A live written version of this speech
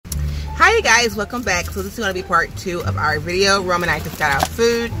Hey guys, welcome back. So this is going to be part 2 of our video. Rome and I just got our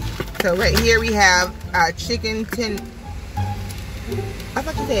food. So right here we have our chicken I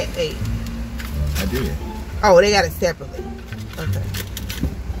thought you said 8. I did. Oh, they got it separately. Okay.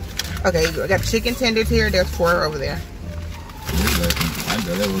 Okay, I got chicken tenders here. There's 4 over there.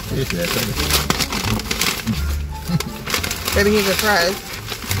 Baby, here's a fries.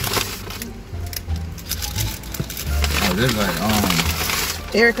 Oh, this like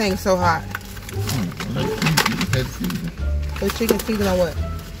everything's so hot. The chicken season on what?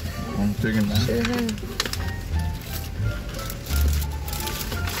 On chicken now.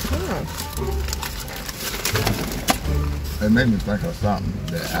 Sure. It made me think of something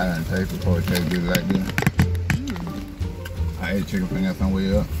that I didn't taste before it tasted good like this. I ate chicken finger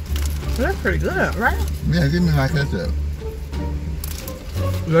somewhere else. Well, that's pretty good, right? Yeah, give me like ketchup.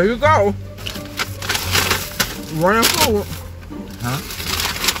 There you go. Running food. Huh?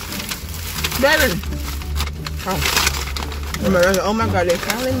 Baby. Oh my God, they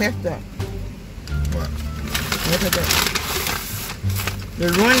finally messed up. What? Look at that.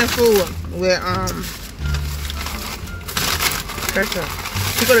 They're running food with ketchup.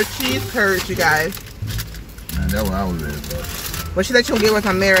 She got a cheese curd, you guys. Man, that's what I was ready for. But she let you give us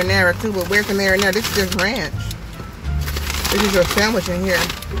some marinara too, but where's the marinara? This is just ranch. This is your sandwich in here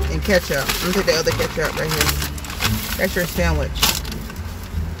and ketchup. Let me take the other ketchup right here. That's your sandwich.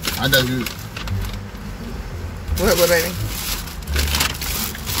 I thought you... What, baby?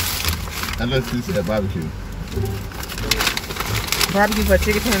 I thought you said barbecue. Barbecue for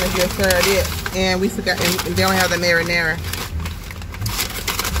chicken tenders, yes sir, I did. And we forgot, and they don't have the marinara.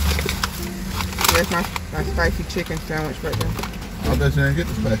 That's my spicy chicken sandwich right there. I bet you didn't get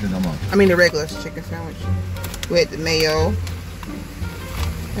the spicy no more. I mean the regular chicken sandwich with the mayo.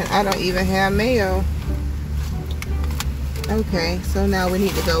 And I don't even have mayo. Okay, so now we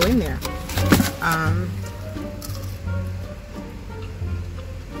need to go in there.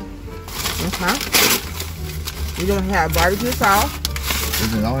 Okay. We're gonna have barbecue sauce.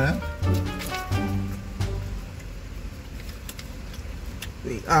 Is it all that?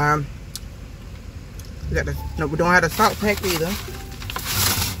 We don't have the salt pack either.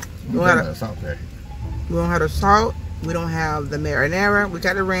 We don't have the salt pack. We don't have the salt. We don't have the marinara. We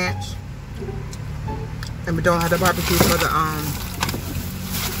got the ranch. And we don't have the barbecue for the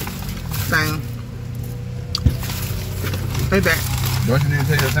thing. Right back. Don't you need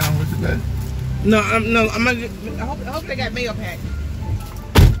to take your time with you, baby? No, no. I'm gonna. I hope they got mayo pack.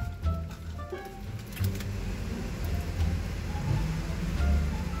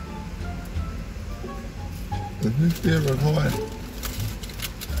 Is this still recording?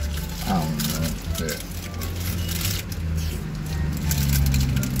 I don't know. Yeah.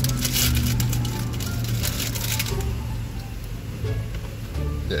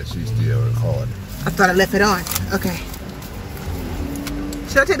 Yeah, she's still recording. I thought I left it on. Okay.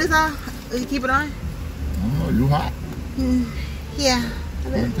 Should I take this off? You keep it on? Oh, you hot? Yeah.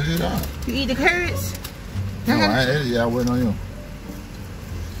 I'm gonna take it off. You eat the curds? No, I ate it. Yeah, I waiting on you.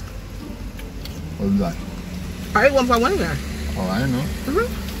 What's that? I ate one for one there. Oh, I didn't know.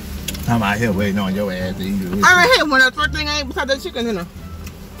 I'm out here waiting on your ass to eat it. I had one. That's the first thing I ate besides the chicken dinner.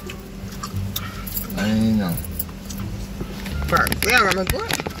 I ain't know. First. Yeah, I remember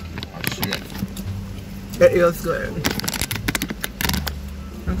good. Oh, shit. It is good.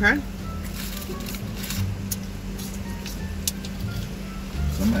 Okay.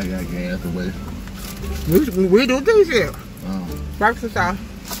 Somebody got gas away. We do too, shit. Oh. Barbecue sauce.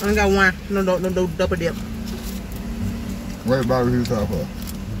 I only got one. No double dip. What barbecue sauce for?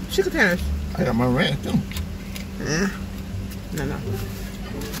 Chicken tenders. I got my ranch too. Yeah. No.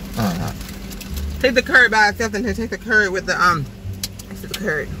 Uh-huh. Take the curd by itself and then take the curd with the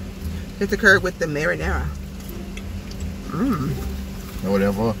Take the curd with the marinara. Know what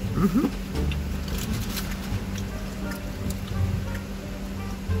that for?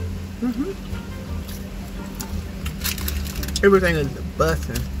 Everything is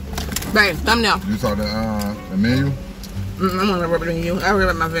busting. Bang, thumbnail. You saw the menu? I'm gonna rub it in you. I rub it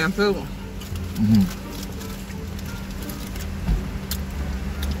in my van food.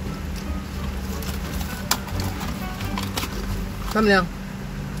 Thumbnail.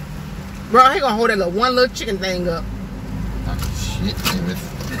 Bro, I ain't gonna hold that one little chicken thing up. Oh, shit, baby.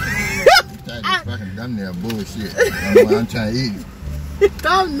 That fucking thumbnail bullshit. I'm trying to eat it.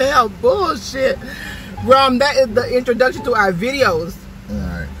 Thumbnail bullshit. Bro, that is the introduction to our videos.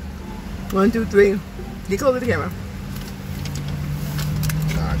 Alright. 1, 2, 3. Get close to the camera.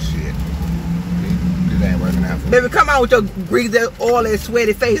 Oh, shit. This ain't working out for me. Baby, come on with your greasy, oily,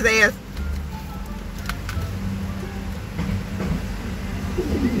 sweaty face ass.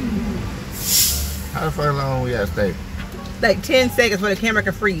 How the fuck long we gotta stay? Like 10 seconds for the camera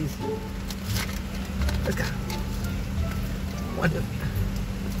can freeze. Let's go. 1, 2.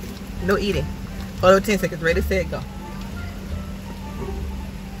 No eating. Oh, 10 seconds. Ready, set, go.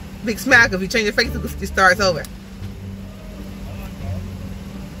 Big smile, because if you change your face, it starts over.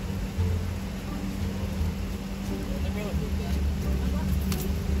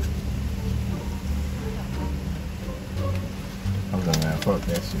 I'm gonna fuck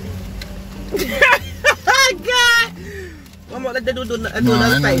that shit. God! One more, let's do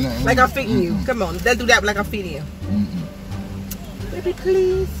another face. Like I'm feeding you. Come on, let's do that like I'm feeding you. Baby,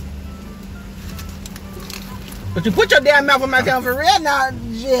 please. But you put your damn mouth on my tongue for real now.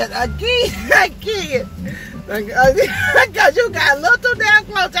 Shit, I can't. Because you got a little too damn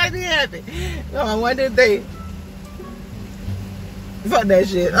close. I didn't have it. Come on, 1, 2, 3. Fuck that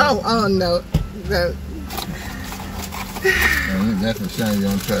shit. Oh no. That's a shame you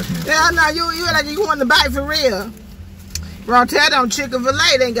don't trust me. Yeah, no, you like you want to bite for real. Wrong tell them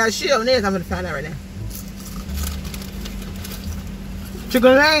Chick-fil-A, they ain't got shit on this. I'm gonna find out right now.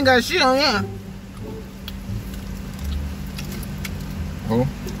 Chick-fil-A ain't got shit on here. Who?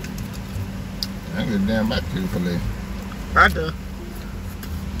 I ain't get damn about Chick-fil-A. I do.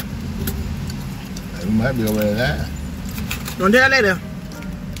 We might be over there. Don't tell later.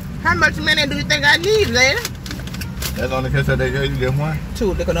 How much money do you think I need later? That's on the case that they gave you just one?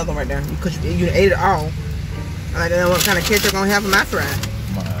 2, look another one right there. Because you ate it all. I don't know what kind of ketchup I'm gonna have for my fry.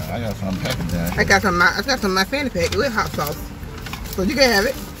 I got some packaged down. I got some of my fanny pack with hot sauce. So you can have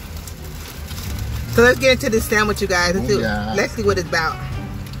it. So let's get into this sandwich, you guys. Let's see what it's about.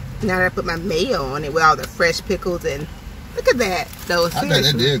 Now that I put my mayo on it with all the fresh pickles and look at that. I think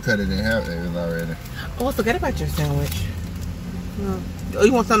they did cut it in half already. Oh, I forgot about your sandwich. Oh,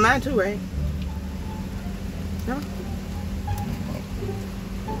 you want some of mine too, right? No?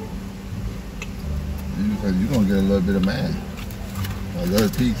 You're going to get a little bit of mine. A little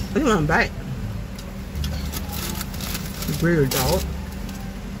piece. You want to bite? It's weird, dog.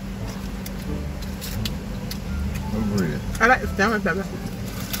 No bread. I like the sandwich, baby.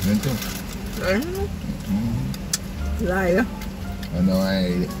 Me too. Liar. I know I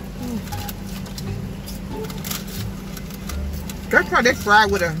ate it. That's how they fry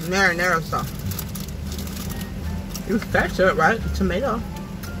with a marinara sauce. It was ketchup, right? Tomato.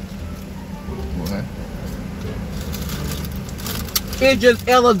 What? It just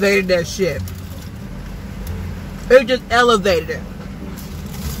elevated that shit. It just elevated it.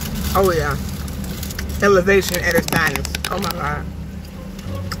 Oh yeah. Elevation at its finest. Oh my god.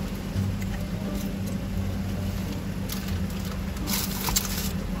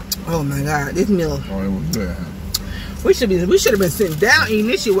 Oh my god, this meal. Oh, it was good, huh? We should have been sitting down eating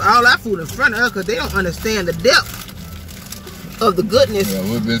this shit with all our food in front of us because they don't understand the depth of the goodness. Yeah,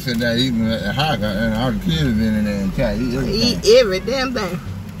 we've been sitting there eating at the house and all the kids have been in there and try to eat everything. Eat every damn thing.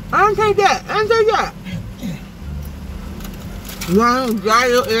 I don't take that. I don't take that. You want to dry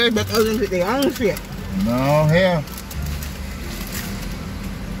your ears back out into their own shit. No, hell.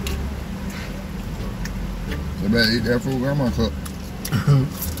 So better eat that food grandma cooked.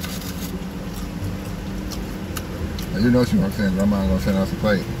 You know she gonna send grandma gonna send us a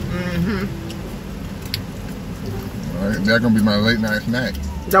plate. All right, that's gonna be my late night snack.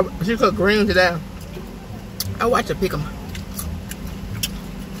 She cooked green today. I watch her pick them.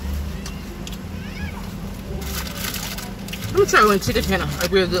 Let me try one chicken tender, a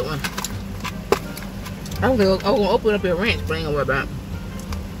real good one. I was gonna open up your ranch, but I ain't gonna worry about it.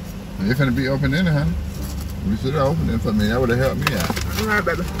 It's gonna be open in, huh? You should have opened it for me. That would have helped me out. All right,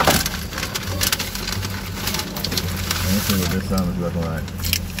 baby. Let's see what this sandwich looking like.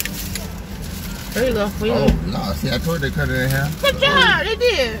 There you go. Oh, no. See, I told you they cut it in half. Good job. They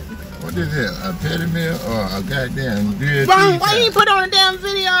did. What is it? A patty meal or a goddamn grilled Wrong. cheese? Why you ain't put on a damn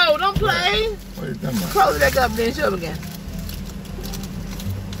video? Don't play. What are you talking about? Close it back up, then show them again.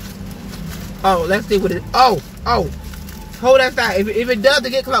 Oh, let's see what it. Oh. Hold that side. If it does, to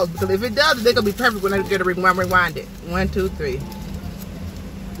get close. Because if it does, they're gonna be perfect when I get to rewind it. 1, 2, 3.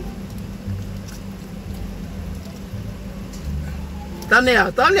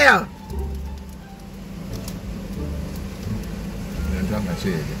 Thumbnail. Drop my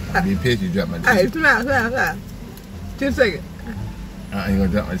shit. I'll be pissed you drop my cheese. Hey, smile. 2 seconds. I ain't gonna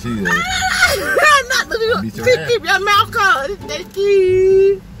drop my cheese. Not keep your mouth closed. Thank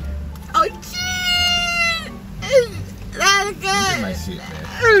you. Oh, cheese. That's good. My shit,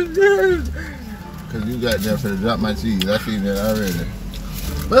 man. Cause you got there for to drop my cheese. I seen that already.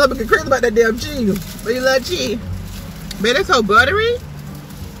 Well, I'm crazy about that damn cheese. But you love cheese. Man, it's so buttery.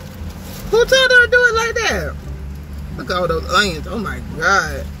 Who told her to do it like that? Look at all those onions. Oh my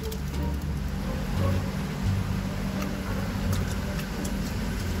god.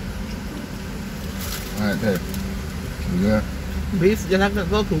 Alright, there. You good? Beef, just like the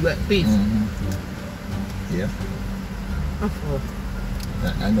vocal, but beef. Yeah. I'm full.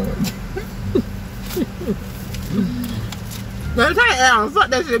 I know it. Let me tell you, Alan, fuck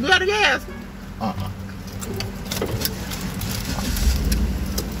that shit. We got the gas.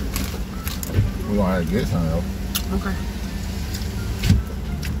 We're gonna have to get some though. Okay.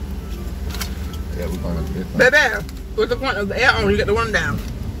 Yeah, we're gonna have to get some. Baby, what's the point of the air on? You got the one down.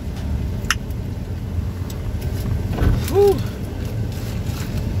 Whew.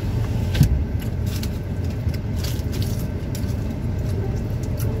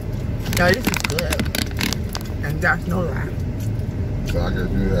 No, this is good. And that's no lie. So I guess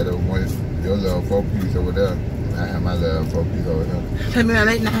you had your little 4-piece over there. I have my little 4-piece over here. Tell me a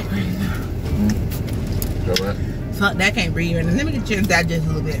late night right now. So what? Fuck that, can't breathe. And let me get you to digest a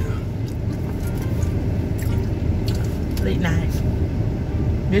little bit. Late night.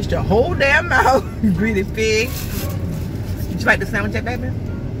 Missed your whole damn mouth, you greedy pig. Did you like the sandwich that baby?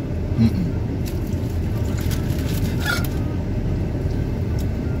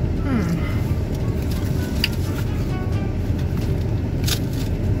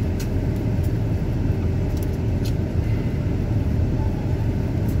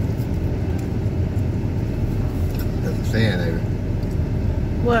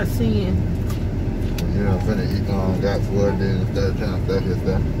 What seeing? When you don't finish eating got food, then instead of trying to stuff your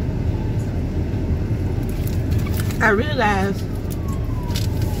stuff. I realized.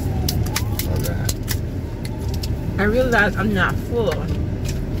 Okay. I realized I'm not full.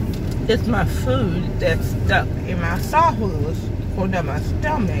 It's my food that's stuck in my esophagus or down my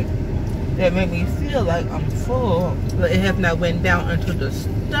stomach that made me feel like I'm full, but it has not went down into the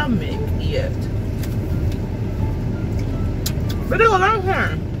stomach yet. But it was a long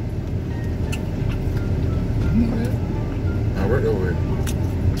time. I work over it.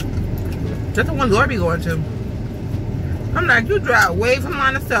 That's the one Lord be going to. I'm like, you drive away from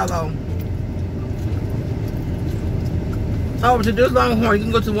Monticello. Oh, to this Longhorn, you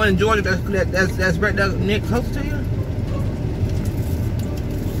can go to one in Georgia that's right there, Nick, close to you.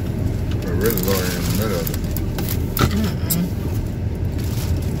 We're really low in the middle of it.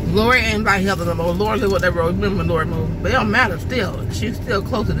 Lori ain't by helping them. Lori live with that road. Remember Lori moved. But it don't matter still. She's still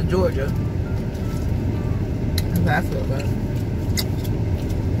closer to Georgia. That's how I feel about it.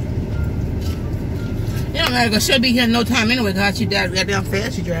 It don't matter because she'll be here in no time anyway because she got down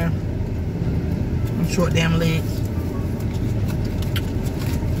fast she drive. I'm short damn legs.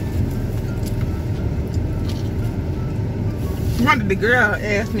 One of the girl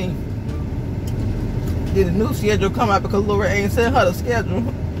asked me, did the new schedule come out because Lori ain't sent her the schedule?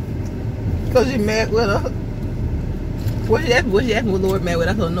 Because she mad with her. What she asked me what Lori mad with.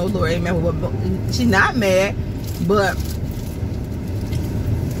 I told her no, Lori ain't mad with her. She's not mad, but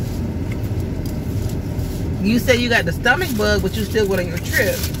you said you got the stomach bug, but you still went on your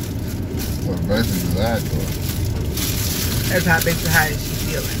trip. Well, basically lied to her. That's how she's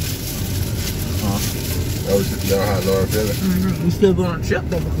feeling. That was how Laura feeling. You still going on a trip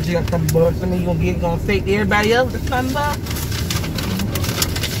though because you got some bugs. I mean, you gonna fake everybody else with the stomach bug?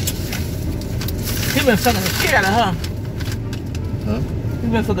 You been fucking the shit out of her. Huh? You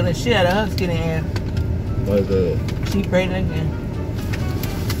been fucking the shit out of her skinny ass. What is that? She pregnant again.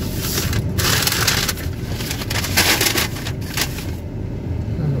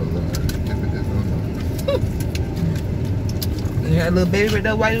 You had a little baby right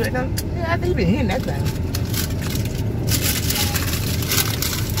there while you right now? Yeah, I think you been hitting that thing.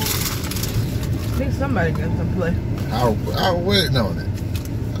 I think somebody got some play. I was waiting on it.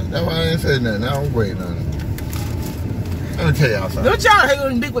 That's why I ain't saying nothing. I was waiting on it. Let me tell y'all something. Don't y'all hate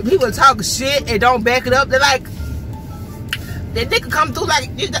when people talk shit and don't back it up? They're like, that nigga come through like,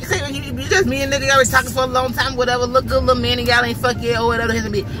 you just me and nigga already talking for a long time, whatever, look good little man and y'all ain't fuck yet or whatever.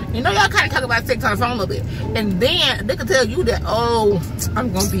 You know, y'all kind of talk about sex on the phone a little bit. And then they can tell you that, oh,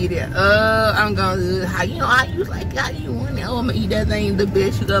 I'm going to be there. I'm going to, how you like, how you want it? Oh, I'm going to eat that thing the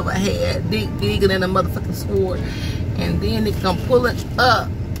best you ever had. Dick bigger than a motherfucking sword. And then they come pulling up,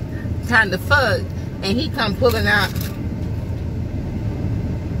 trying to fuck. And he come pulling out.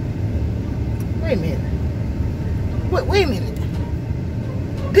 Wait a minute. Wait a minute.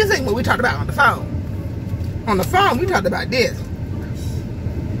 This ain't what we talked about on the phone. On the phone, we talked about this.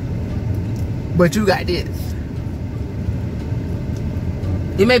 But you got this.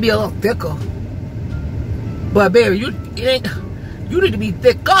 It may be a little thicker. But baby, you need to be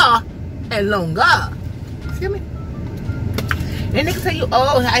thicker and longer. Feel me? And they can tell you,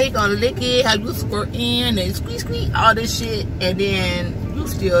 oh, how he gonna lick it, how you squirt in and squeeze, all this shit, and then you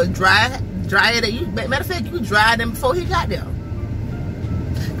still dry it. Matter of fact, you dried him before he got there.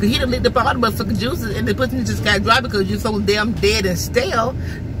 Cause he done licked up all the motherfucking juices and the pussy just got dry because you're so damn dead and stale.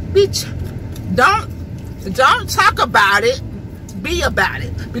 Bitch, don't talk about it. Be about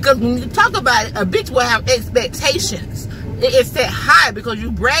it. Because when you talk about it, a bitch will have expectations. It's set high because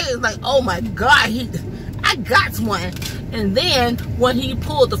you brag. It's like, oh my God, I got one. And then when he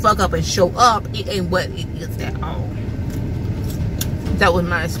pulled the fuck up and show up, it ain't what it is at all. That was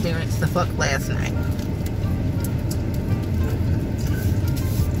my experience the fuck last night.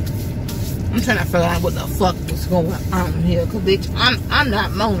 I'm trying to figure out what the fuck was going on here, cause bitch, I'm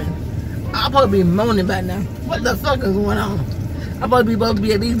not moaning. I'm supposed to be moaning by now. What the fuck is going on? I'm supposed to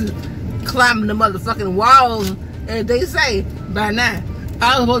be at least climbing the motherfucking walls, as they say, by now.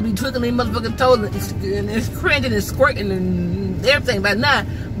 I was supposed to be twiddling these motherfucking toes and it's cringing and squirting and everything by now.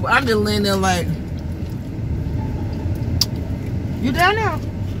 But I'm just laying there like, you down now?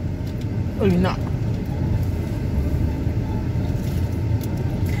 Or you not?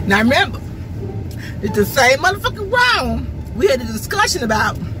 Now remember, it's the same motherfucking round we had a discussion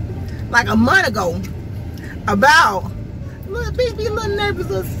about like a month ago about little bitch be a little nervous,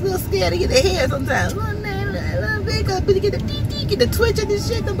 a little scared to get their head sometimes. Little bit, get the twitch and this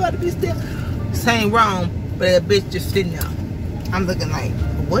shit. I'm about to be still. Same wrong, but that bitch just sitting there. I'm looking like,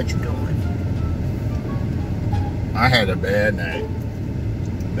 what you doing? I had a bad night.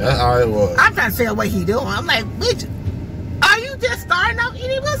 That's all it was. I'm trying to say what he doing. I'm like, bitch, are you just starting off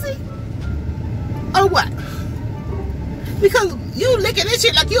eating pussy? Or what? Because you licking this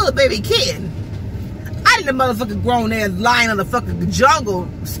shit like you a baby kid. I did the motherfucking grown ass lying in the fucking jungle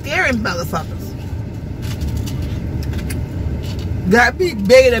scaring motherfuckers. Got me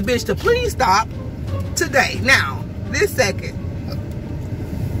begging a bitch to please stop today. Now, this second.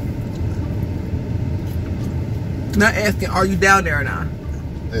 Not asking, are you down there or not?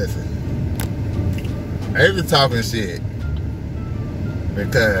 Listen, I was talking shit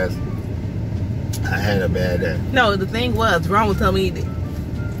because I had a bad day. No, the thing was, Ron was telling me that.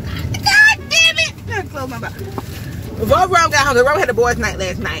 God damn it! I close my mouth. Before Ron got home, Ron had a boys' night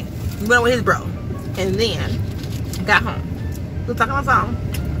last night. He went with his bro. And then got home. He was talking on the phone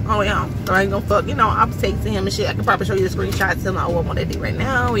on the way home. So I ain't gonna fuck, you know, I'm texting him and shit. I can probably show you the screenshots. Tell him, oh, I want that dick right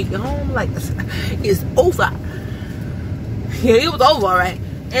now. We get home, like, it's over. Yeah, it was over, right?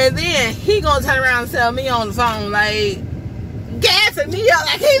 And then he gonna turn around and tell me on the phone, like, gassing me up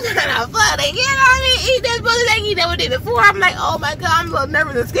like he's trying to fuck it. You know what I mean? Eat this pussy like he never did before. I'm like, oh my God, I'm a little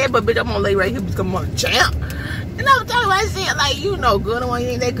nervous and scared, but bitch, I'm gonna lay right here become a champ. And I'm talking about shit like, you know good, and you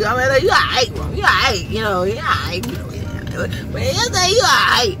ain't that good. I mean, like, you alright, bro. You alright, you know, you alright, you know, yeah. But you say you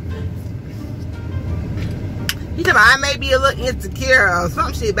alright. He talking about I may be a little insecure or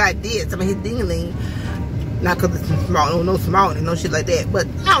some shit about this. I mean, his ding-a-ling. Not because it's small, no small, no shit like that. But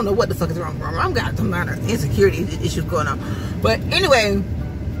I don't know what the fuck is wrong with him. I've got some kind of insecurity issues going on. But anyway,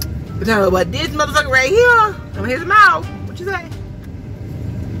 we're talking about this motherfucker right here. I mean, his mouth. What you say? I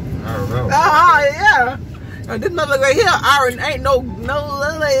don't know. Oh, yeah. This motherfucker right here, ain't no,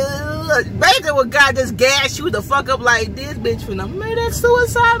 basically what God just gassed you the fuck up like this bitch finna made that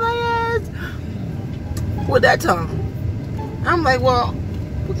suicide my ass with that tongue. I'm like, well,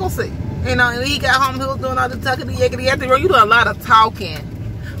 we're gonna see. You know, and he got home, he was doing all the talking, the yakety yakety. You do a lot of talking,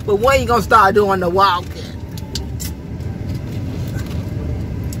 but when you gonna start doing the walking?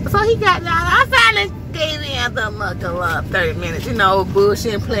 So he got down. I finally gave him the muck 30 minutes, you know,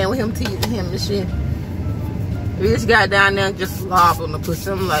 bullshit, playing with him, teasing him and shit. We just got down there and just slobbed on the pussy.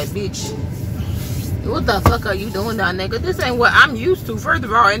 I'm like, bitch, what the fuck are you doing down there? Cause this ain't what I'm used to, first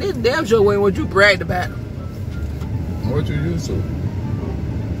of all, and this damn sure ain't what you bragged about. What you used to?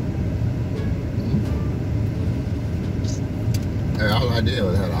 Hey, all I did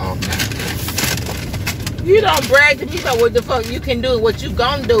was have an off night. You don't brag to me about what the fuck you can do, what you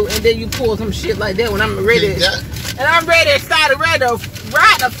gonna do, and then you pull some shit like that when I'm ready. And I'm ready to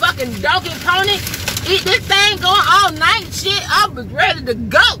ride a fucking donkey pony, eat this thing going all night shit. I was ready to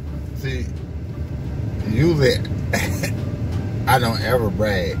go. See, usually I don't ever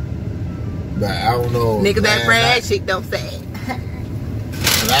brag, but I don't know. Niggas that brag, shit don't say.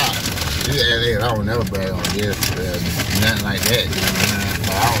 I don't never brag on this, nothing like that, you know what I'm saying?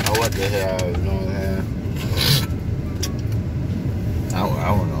 So I don't know what the hell, you know what I'm saying? I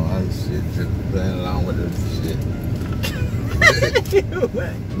don't know, I shit, just playing along with this shit.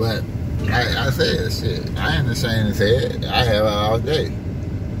 But, I said, shit, I ain't ashamed to say it, I have it all day.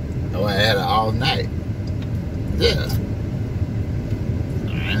 Or I had it all night. Yeah. I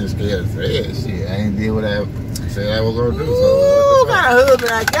ain't scared to say it, shit, I ain't did what I said I was gonna do, so what kind of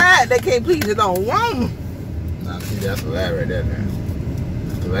husband I got that can't please his own woman? Nah, see, that's a lie right there, man.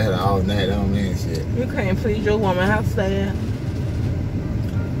 Cause I had it all night, I don't mean shit. You can't please your woman, how sad.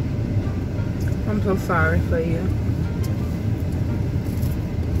 I'm so sorry for you.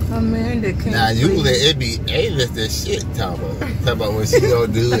 Amanda can't. Now usually it be Avis the shit talk about what she gonna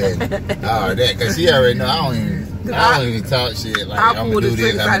do and all that, cause she already know I don't even talk shit like I'm gonna do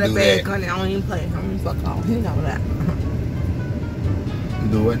this, I'm gonna do that. I don't even play. I'm gonna fuck off. You know that. You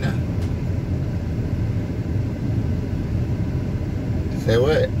do what now? Say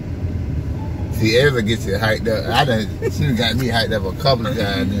what? See, Ava gets you hyped up. She done got me hyped up a couple of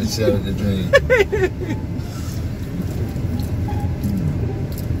times and shut the dream.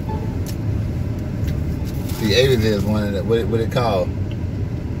 See, Ava is one of the, what it called?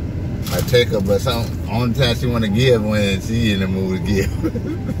 I take her, but only time she want to give when she in the mood to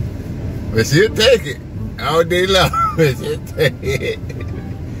give. But she'll take it all day long. She'll take it.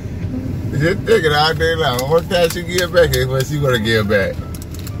 She'll take it all day long. One time she give back is when she want to give back.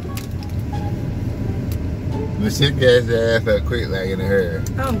 But she gas her ass up quick like in a hurry.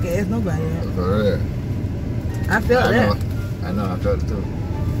 I don't gas nobody up. For real. I felt that. I know, I felt it too.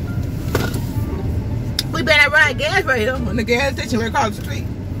 We better ride gas right here on the gas station right across the street. I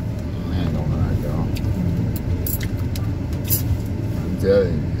ain't gonna lie, y'all. I'm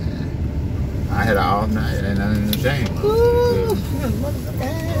telling you, man. I had an off night and nothing to shame. Ooh, I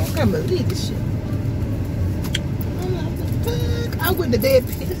can't believe this shit. I went to bed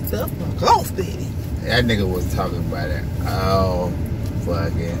pissed up. Close, baby. That nigga was talking about it. Oh,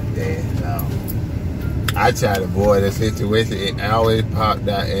 fucking damn. I try to avoid the situation. It always popped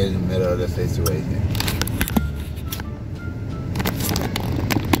out in the middle of the situation.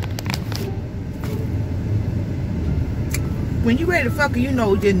 When you ready to fuck her, you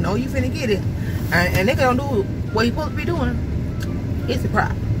know you finna get it. And they gonna do what you supposed to be doing. It's a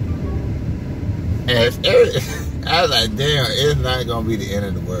problem. And I was like, damn, it's not gonna be the end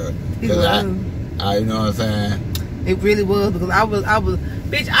of the world. Cause you know what I'm saying? It really was, because I was,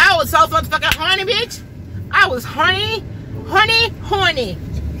 bitch, I was so fucking horny, bitch. I was horny.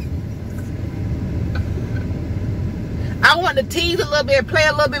 I want to tease a little bit, play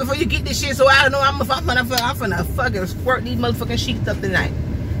a little bit before you get this shit, so I know I'm finna fucking squirt these motherfucking sheets up tonight.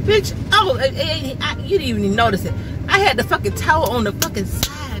 Bitch, you didn't even notice it. I had the fucking towel on the fucking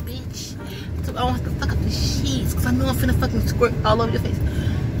side, bitch. So I want to fuck up the sheets, because I know I'm finna fucking squirt all over your face.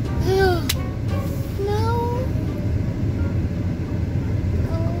 Ew.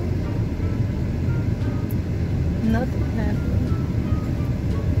 Nothing happened.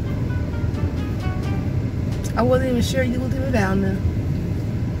 I wasn't even sure you was even down there.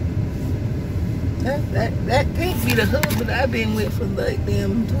 That can't be the husband I've been with for like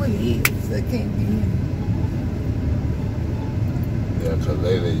damn 20 years. That can't be him. Yeah, because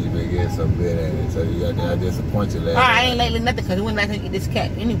lately you've been getting so good at it, so you got to disappoint you last I ain't lately nothing, because we went back and get this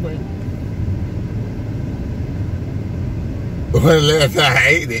cat anyway. When the last time I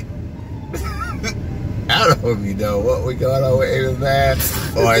ate it? I don't know if you know what we going on with Avis man,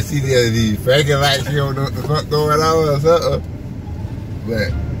 or I see the franking like she don't know what the fuck going on or something.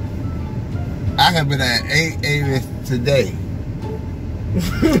 But I have been at Avis today.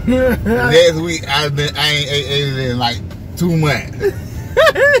 Next week I ain't ate Avis in like 2 months.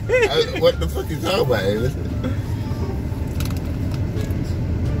 What the fuck you talking about, Avis?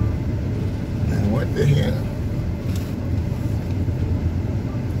 Man, what the hell?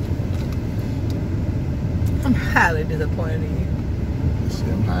 I'm highly disappointed in you. Shit,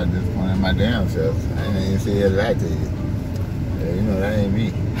 I'm highly disappointed in my damn self. I ain't even say it back to you. Yeah, you know that ain't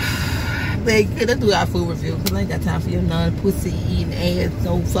me. Babe, let's do our food review, because I ain't got time for your non-pussy eating ass,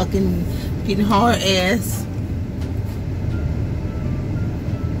 no fucking getting hard ass.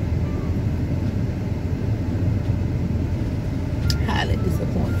 Highly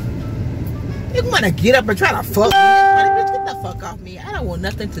disappointed. You want to get up and try to fuck me? Bitch, get the fuck off me. I don't want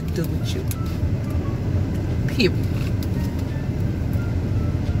nothing to do with you. Period.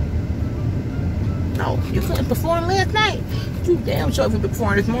 No, you couldn't perform last night. You damn sure you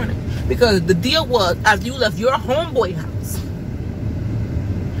performed this morning. Because the deal was, after you left your homeboy house,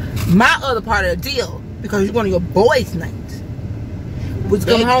 my other part of the deal, because you're going to your boys' night, was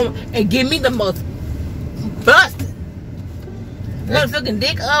come home and give me the most busted motherfucking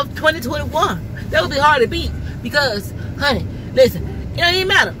dick of 2021. That would be hard to beat. Because, honey, listen, it don't even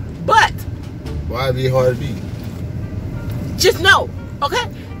matter. But why it be hard to beat? just know, okay?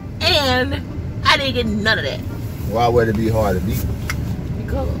 And I didn't get none of that. Why would it be hard to beat?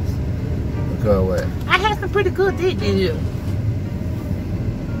 Because what? I had some pretty good dick, didn't you?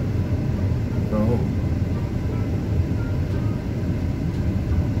 From who?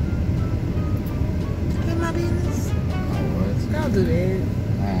 Ain't my business. Oh, Don't do that.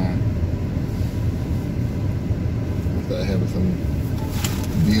 I start having some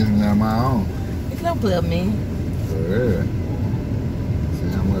business on my own. play with me. For real. See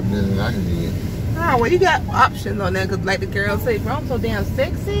how much business I can get. Oh, well, you got options on that, because like the girl say, bro, I'm so damn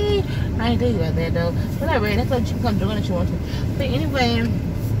sexy. I ain't thinking about that, though. Whatever, that's what you can come join if you want to. But anyway, I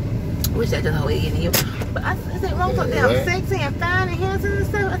wish I just hold it in you. But I said, bro, I'm so damn sexy and fine and handsome and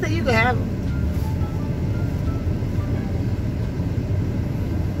stuff. I said, you can have them.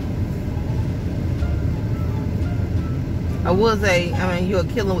 I would say, I mean, you're a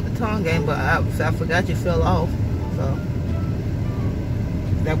killer with the tongue game, but I forgot you fell off. So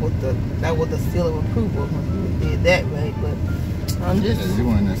that was the seal of approval. You did that right, but I'm just. You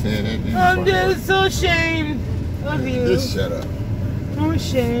want to say that? I'm just so ashamed of you. Just shut up. I'm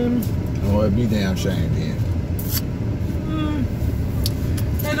ashamed. Oh, it'd be damn shame then.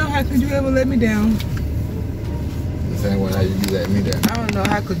 I know, how could you ever let me down? The same way how you let me down. I don't know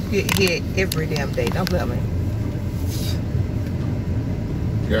how could you get hit every damn day. Don't tell me.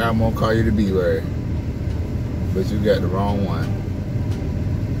 Girl, I'm gonna call you the B word, but you got the wrong one.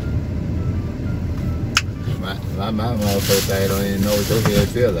 My motherfucker thing don't even know what your head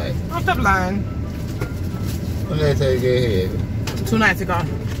feel like. Don't stop lying. When did I tell you to get head? 2 nights ago.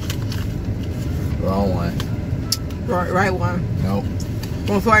 Wrong one. Right one. Nope.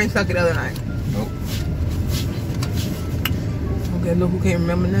 Before I didn't suck it the other night. Nope. Okay, look who can't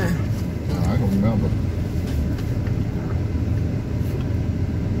remember now. No, I can remember.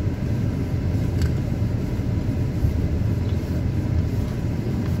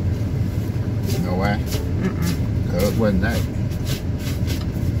 You know why? Because it wasn't night.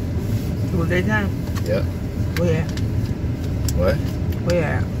 It was daytime? Yep. Where? What?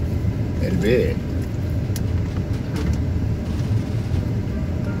 Where? In bed.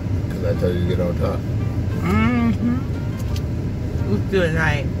 Because I told you to get on top. It was still at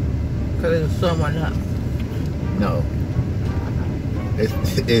night. Because it was someone up. No.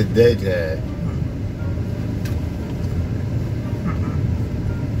 It's daytime.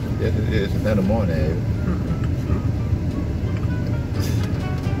 Yes, it is. It's not the morning.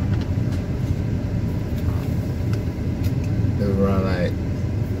 It was around like,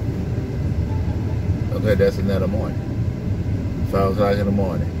 okay, that's another morning. 5 o'clock in the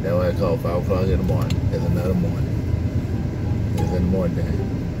morning. That's what I call 5 o'clock in the morning. It's another morning. It's in the morning time.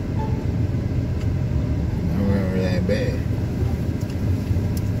 I remember it ain't bad.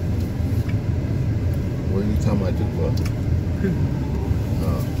 What are you talking about this for?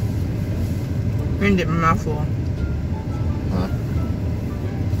 Oh. And dip my mouth full. Huh?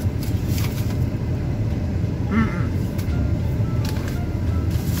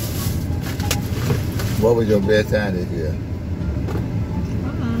 What was your best time this year?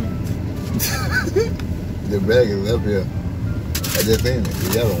 The bag is up here. I just seen it, the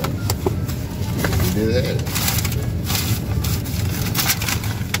yellow one. You did have it.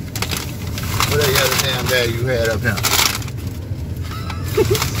 What that yellow damn bag you had up here?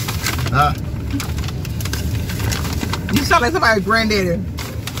 Huh? You sound like somebody's granddaddy.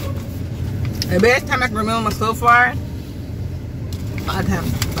 The best time I can remember so far, 5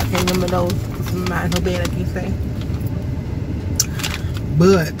 times. I can't remember those. Mine so bad, I keep saying.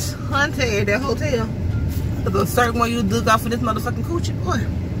 But Hunter at that hotel, the certain one you dug off of this motherfucking coochie, boy.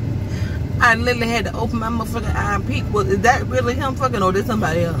 I literally had to open my motherfucking eye and peek. Well, is that really him fucking, or is this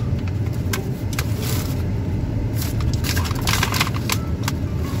somebody else?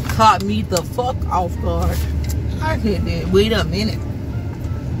 Caught me the fuck off guard. I said that. Wait a minute.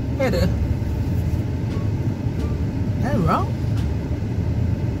 Had to. That wrong?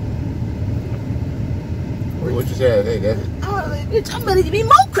 What you said? Hey, that's it. I'm ready to be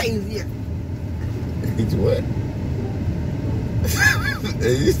more crazier. Get you what?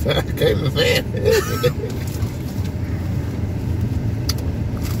 You started came fan.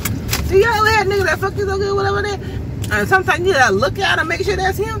 Do y'all have niggas that fuck you so good, whatever that? And sometimes you gotta look at him, make sure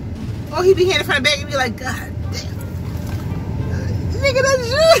that's him. Or he be handing from the back and be like, God damn. Nigga, that's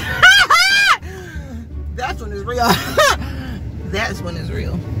you. That's when it's real. That's when it's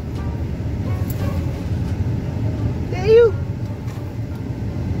real. There you.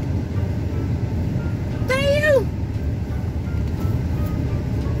 There you.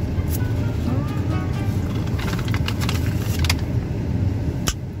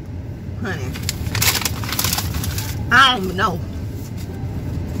 Honey. I don't know.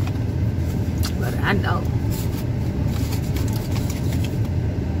 But I know.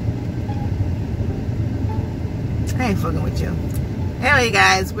 I ain't fucking with you. Anyway,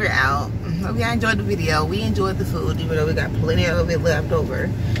 guys, we're out. Hope y'all enjoyed the video. We enjoyed the food, even though we got plenty of it left over.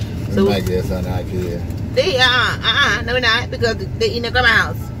 So we might get something out here. They no, we're not, because they eating at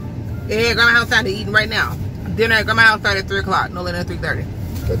grandma's house. They're at grandma's house time. They're eating right now. Dinner at grandma's house started at 3 o'clock, no later than 3:30.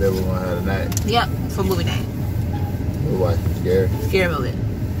 But they were gonna have a night. Yep, for movie night. We watching Scary. Scary movie.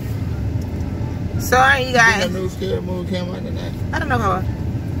 So, alright, you guys. That new Scary movie came out tonight. I don't know how.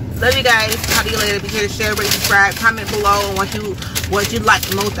 Love you guys. Talk to you later. Be sure to share, rate, subscribe, comment below on what you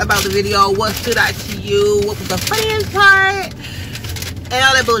liked most about the video. What stood out to you? What was the funniest part? And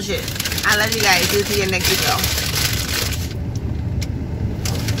all that bullshit. I love you guys. See you in the next video.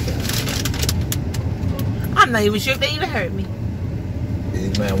 I'm not even sure if they even heard me.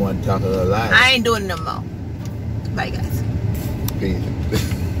 These man want to talk a little louder. I ain't doing it no more. Bye, guys.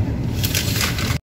 Peace.